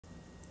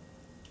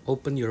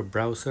Open your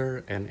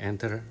browser and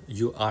enter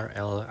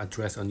URL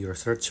address on your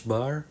search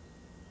bar.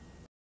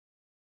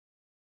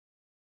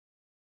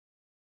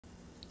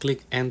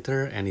 Click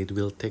enter and it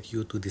will take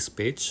you to this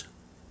page.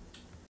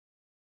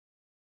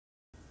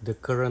 The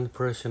current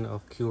version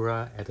of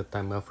Cura at the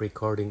time of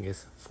recording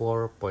is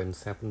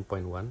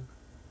 4.7.1.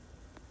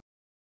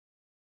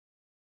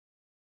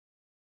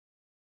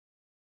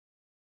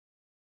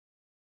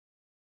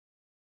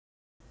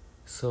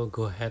 So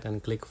go ahead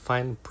and click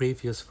find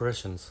previous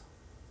versions.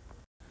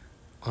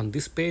 On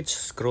this page,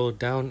 scroll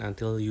down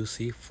until you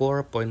see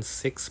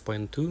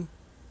 4.6.2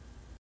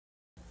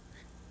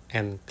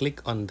 and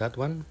click on that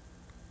one.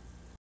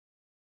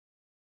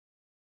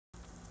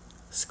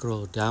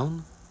 Scroll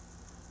down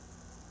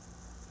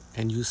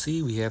and you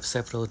see we have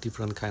several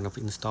different kind of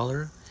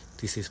installer.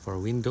 This is for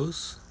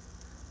Windows,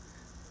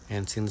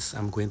 and since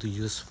I'm going to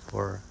use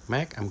for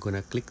Mac, I'm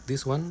gonna click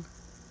this one.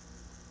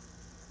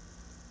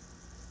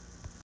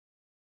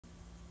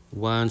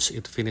 Once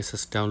it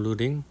finishes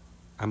downloading,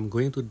 I'm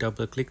going to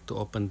double click to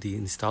open the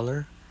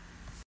installer.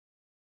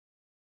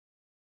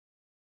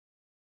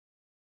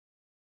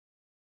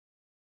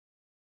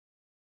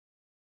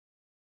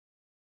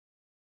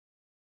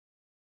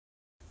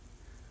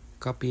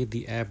 Copy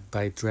the app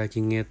by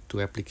dragging it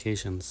to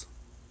applications.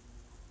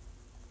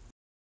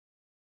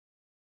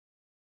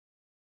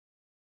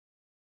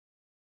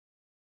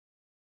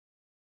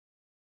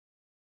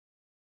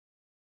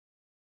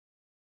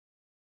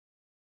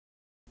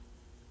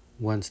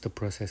 Once the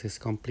process is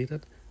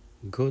completed,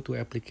 go to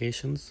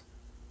applications,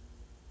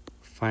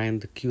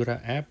 find the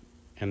Cura app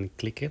and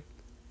click it.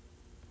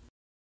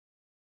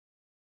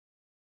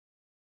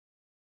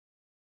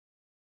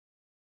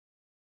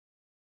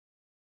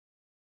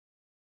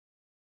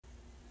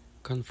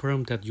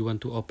 Confirm that you want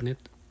to open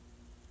it.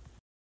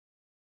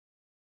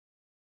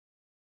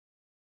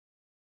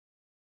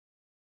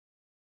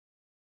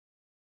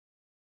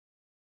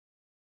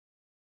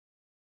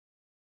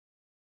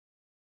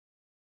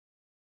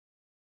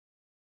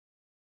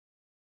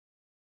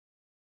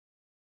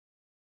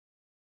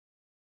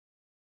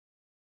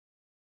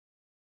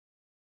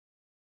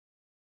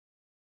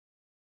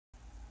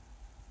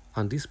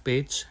 On this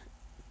page,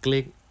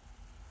 click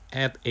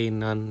Add a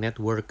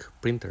non-network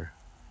printer.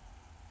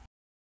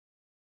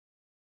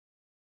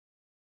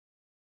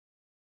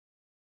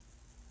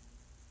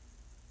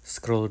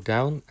 Scroll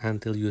down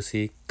until you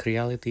see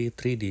Creality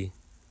 3D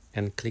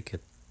and click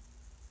it.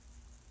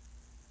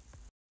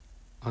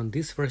 On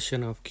this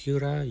version of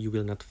Cura, you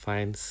will not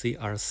find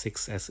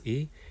CR-6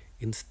 SE.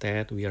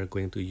 Instead, we are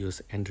going to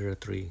use Ender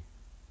 3.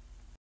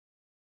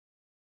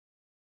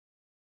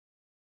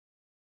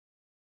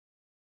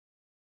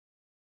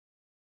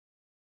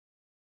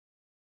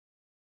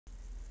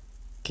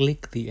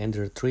 Click the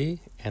Ender 3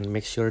 and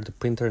make sure the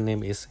printer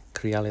name is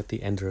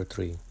Creality Ender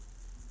 3.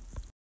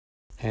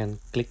 And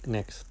click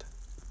Next.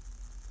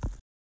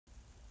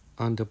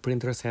 On the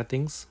printer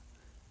settings,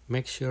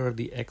 make sure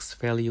the X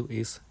value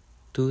is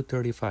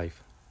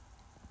 235.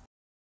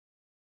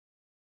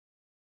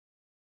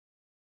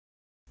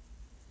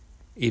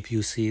 If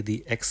you see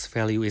the X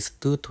value is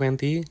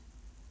 220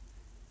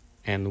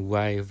 and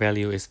Y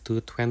value is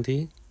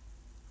 220,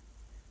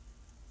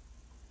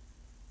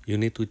 you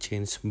need to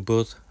change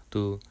both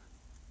to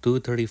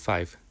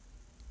 235.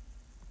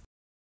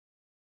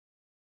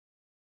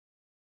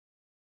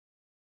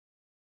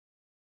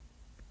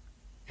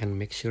 And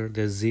make sure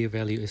the Z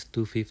value is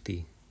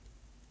 250.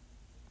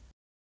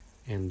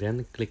 And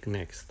then click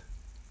Next.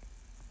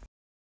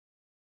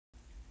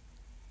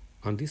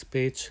 On this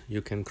page,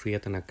 you can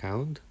create an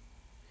account.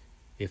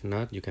 If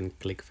not, you can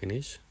click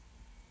Finish.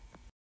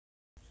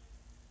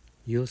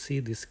 You'll see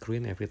this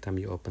screen every time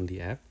you open the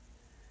app.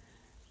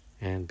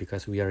 And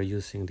because we are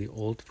using the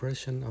old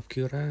version of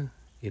Cura,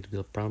 it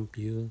will prompt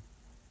you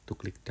to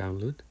click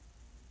Download.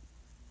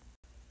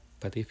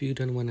 But if you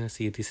don't want to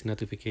see this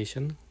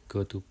notification,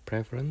 go to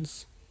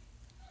Preference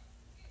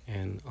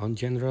and on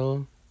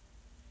General,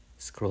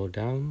 scroll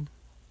down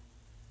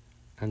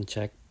and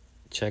check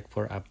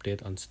for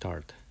update on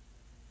Start.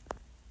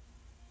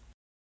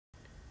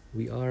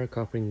 We are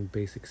covering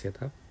basic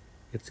setup.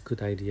 It's a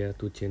good idea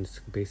to change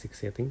basic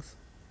settings.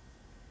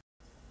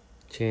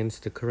 Change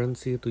the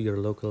currency to your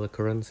local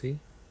currency.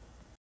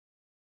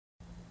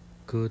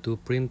 Go to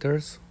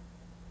Printers.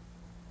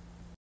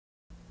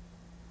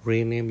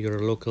 Rename your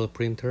local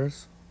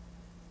printers.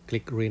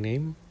 Click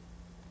Rename.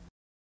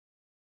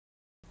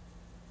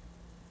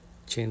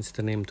 Change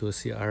the name to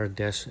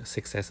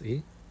CR-6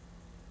 SE.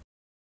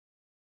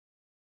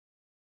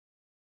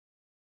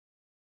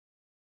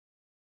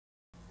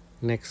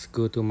 Next,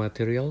 go to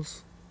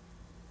Materials.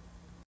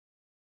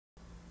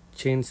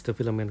 Change the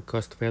filament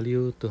cost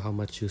value to how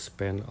much you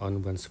spend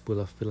on one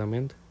spool of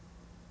filament.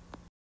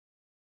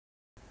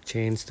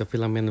 Change the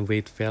filament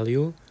weight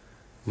value.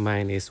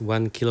 Mine is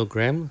 1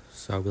 kilogram,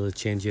 so I will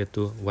change it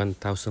to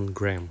 1000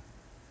 gram.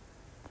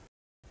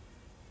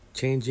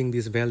 Changing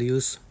these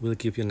values will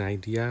give you an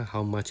idea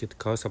how much it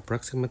costs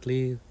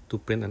approximately to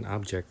print an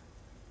object.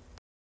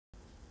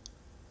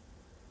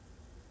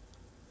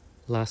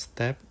 Last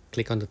step,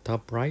 click on the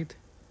top right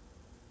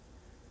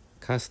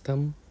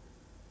Custom,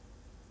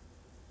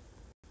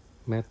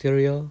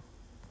 Material.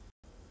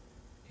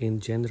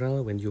 In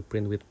general, when you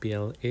print with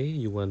PLA,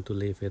 you want to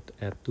leave it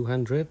at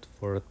 200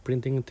 for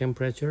printing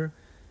temperature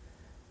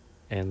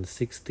and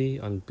 60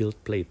 on build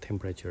plate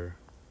temperature.